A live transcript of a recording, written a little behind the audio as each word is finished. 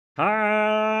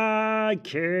Hi,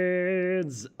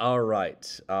 kids. All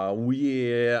right. I'm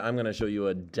going to show you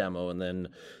a demo, and then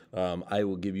I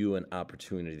will give you an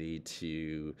opportunity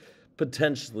to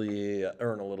potentially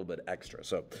earn a little bit extra.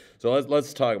 So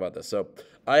let's talk about this. So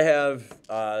I have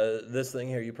this thing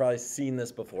here. You've probably seen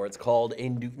this before. It's called a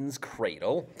Newton's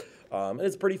Cradle, and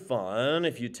it's pretty fun.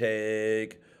 If you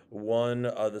take one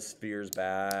of the spheres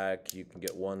back, you can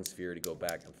get one sphere to go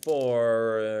back and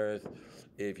forth.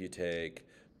 If you take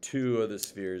two of the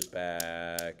spheres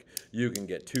back, you can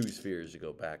get two spheres to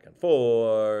go back and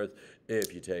forth.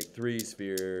 If you take three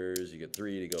spheres, you get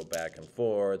three to go back and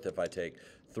forth. If I take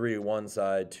three on one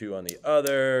side, two on the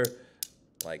other,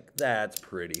 like that's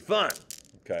pretty fun.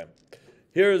 Okay.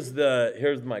 Here's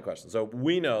my question. So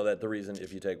we know that the reason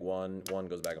if you take one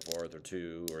goes back and forth, or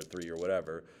two or three or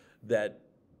whatever, that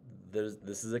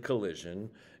this is a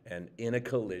collision, and in a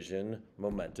collision,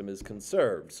 momentum is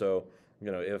conserved. So,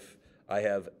 if I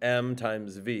have m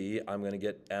times v, I'm going to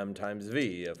get m times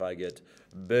v. If I get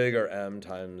bigger m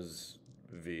times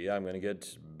v, I'm going to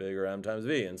get bigger m times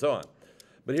v, and so on.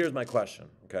 But here's my question,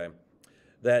 okay?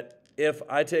 That if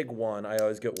I take one, I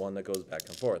always get one that goes back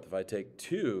and forth. If I take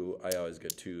two, I always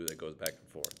get two that goes back and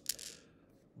forth.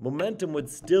 Momentum would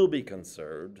still be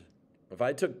conserved. If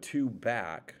I took two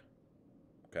back,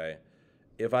 okay,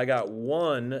 if I got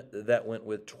one that went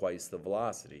with twice the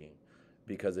velocity,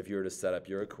 because if you were to set up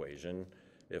your equation,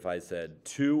 if I said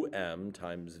 2m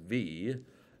times v,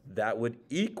 that would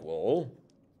equal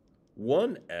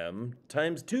 1m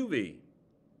times 2v.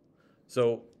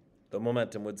 So the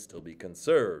momentum would still be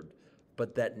conserved,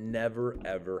 but that never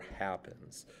ever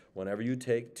happens. Whenever you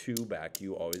take two back,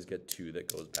 you always get two that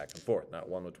goes back and forth, not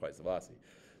one with twice the velocity.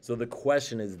 So the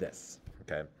question is this,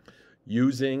 okay?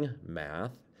 Using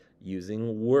math,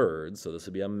 using words, so this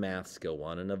would be a math skill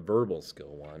one and a verbal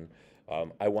skill one,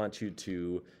 I want you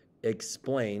to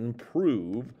explain,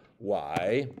 prove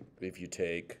why, if you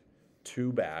take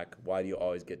two back, why do you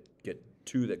always get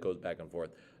two that goes back and forth,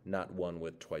 not one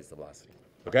with twice the velocity?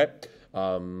 Okay?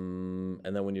 And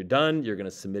then when you're done, you're going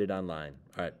to submit it online.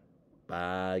 All right.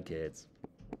 Bye, kids.